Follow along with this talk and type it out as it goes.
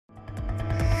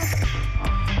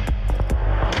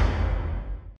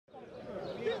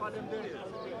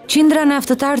Qindra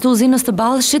naftëtarë të uzinës të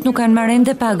Ballshit nuk kanë marrë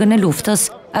ende pagën e luftës.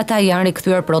 Ata janë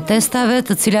rikthyer protestave,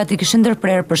 të cilat I kishin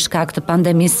ndërprerë për shkak të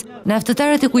pandemisë.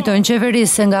 Naftëtarët I kujtojnë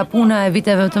qeverisë se nga puna e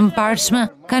viteve të mëparshme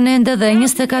kanë ende dhe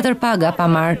 24 paga pa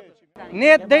marrë.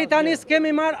 Ne deri tani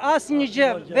s'kemi marrë asnjë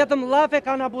gjë, vetëm llafe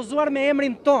kanë abuzuar me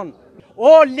emrin ton.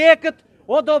 O lekët,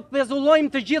 o do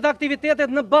pezullojmë të gjithë aktivitetet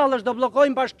në Ballsh, do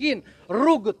bllokojmë bashkinë,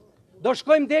 rrugët, do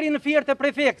shkojmë deri në fiert e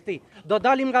prefekti, do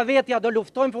dalim nga vetja, do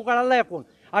luftojmë fukarallekun.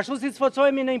 Ashtu si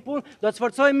sforcohemi në një punë, do të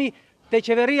sforcohemi te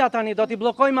qeveria tani, do t'i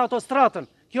bllokojmë autostradën.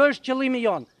 Kjo është qëllimi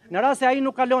jon, në rast se ai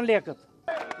nuk kalon lekët.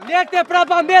 Lekët e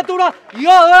prapambetura,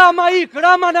 jo rama ik,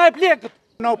 rama na e lekët.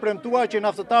 Na u premtua që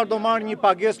naftëtarët do marrë një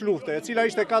pagesë lufte, e cila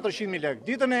ishte 400.000 lekë.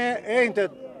 Ditën e enjte,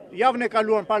 javën e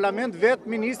kaluar në parlament,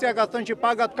 vetë ministrja ka thënë që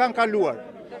pagat kanë kaluar.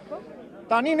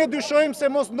 Tani ne dyshojmë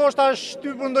se mos ndoshta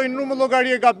shtypur ndonjë numër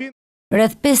llogarie gabim.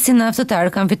 Rreth 500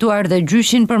 naftëtarë kanë fituar dhe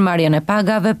gjyshin për marrjen e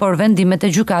pagave, por vendimet e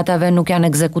gjykatave nuk janë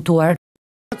ekzekutuar.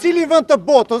 Në cili vend të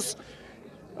botës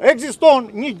ekziston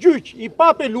një gjyq I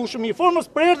papelueshëm I formës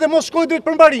prerë dhe mos shkojë drejt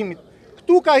përmbarimit.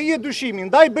 Ktu ka hije dyshimin,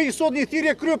 ndaj bëj sot një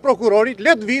thirrje krye prokurorit,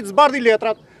 let vit, zbardhi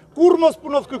letrat, kur mos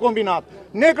punof ky kombinat.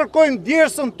 Ne kërkojmë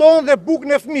djersën tonë dhe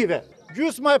bukën e fëmijëve.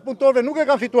 Gjysma e punëtorëve nuk e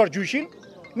kanë fituar gjyshin,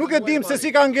 nuk e dim se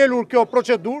si ka ngelur kjo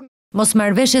procedurë.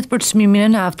 Mosmarrveshjet për çmimin e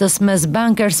naftës mes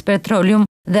bankers Petroleum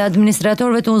dhe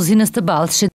administratorëve të uzinës të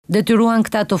Ballshit detyruan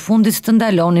këta të fundit të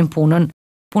ndalonin punën.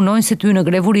 Punonjesit hynë në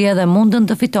grevuri dhe mundën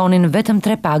të fitonin vetëm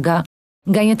 3 paga.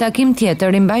 Nga një takim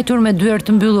tjetër I mbajtur me dyert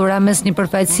të mbyllura mes një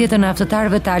përfaqësie të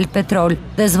naftëtarëve të albpetrolit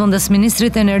dhe zëvendës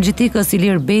ministrit energjetikës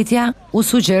Ilir Betja, u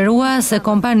sugjerua se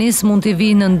kompanisë mund t'i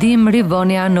vijë në ndihmë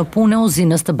rivënia në punë e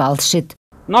uzinës të Ballshit.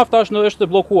 Nafta është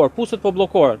e bllokuar, puset po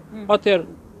bllokohen.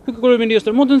 Atëherë ky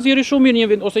kryeministër mund të nxjerrë shumë mirë një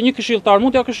vend ose një këshilltar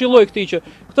mund t'ia këshilloj këtij që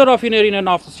këtë rafinerinë e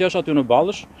naftës që është aty në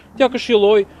Ballsh, t'ia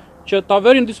këshilloj që ta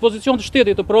vërin në dispozicion të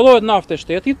shtetit të prodhohet naftë e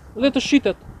shtetit dhe të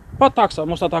shitet pa taksa,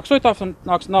 mos ta taksoj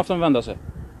naftën vendase.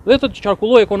 Dhe të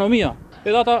qarkulloj ekonomia.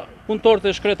 Edhe ata punëtorët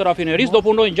e shkretë rafinerisë do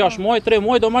punojnë 6 muaj, 3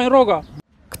 muaj do marrin rroga.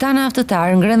 Këta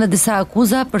naftëtarë ngrenë dhe disa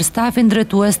akuza për stafin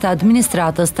drejtues të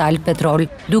administratës të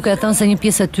albpetrolit, duke thënë se një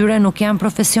pjesë e tyre nuk janë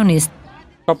profesionistë.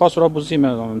 Ka pasur abuzime,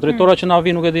 drejtora që na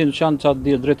vi nuk e di që janë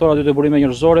çfarë drejtora dy të burime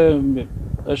njerëzore,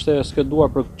 është e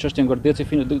skeduar për çështjen Gërdeci,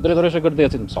 drejtoresha e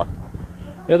Gërdecit më saktë.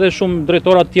 Edhe shumë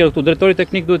drejtora të tjerë këtu, drejtori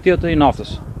teknik duhet të jetë I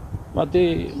naftës. Aty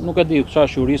nuk e di,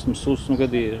 çfarë është jurist, mësues, nuk e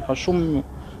di. Ka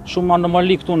shumë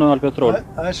anomali këtu në Albpetrol.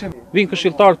 Vin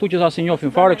këshilltar këtu që as I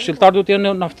njohin fare, këshilltar duhet të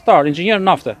jenë naftëtar, inxhinier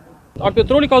nafte.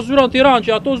 Alpetroli ka zyra në Tiranë,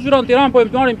 që ato zyra në Tiranë po e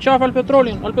marrim qaf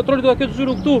Alpetrolin. Alpetroli duhet të ketë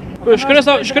zyrë këtu.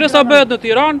 Shkresa bëhet në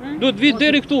Tiranë, duhet vit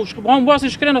deri këtu. Po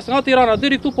humbasin shkrenës nga Tirana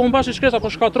deri këtu, po humbasin shkresa,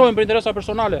 po shkatrojnë për interesa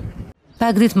personale.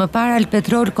 Pak ditë më parë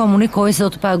Alpetrol komunikoi se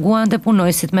do të paguante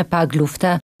punonjesit me pagë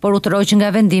lufte, por u troqi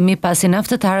nga vendimi pasi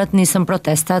naftëtarët nisën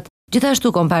protestat.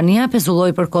 Gjithashtu kompania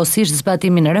pezulloi përkohësisht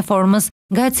zbatimin e reformës,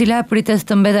 nga e cila pritet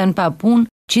të mbeten pa punë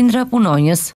qindra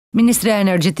punonjës. Ministria e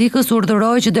Energjetikës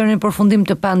urdhëroi që deri në përfundim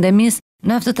të pandemisë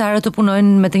naftëtarët të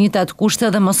punojnë me të njëjtat kushte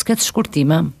dhe mos ketë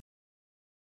shkurtime.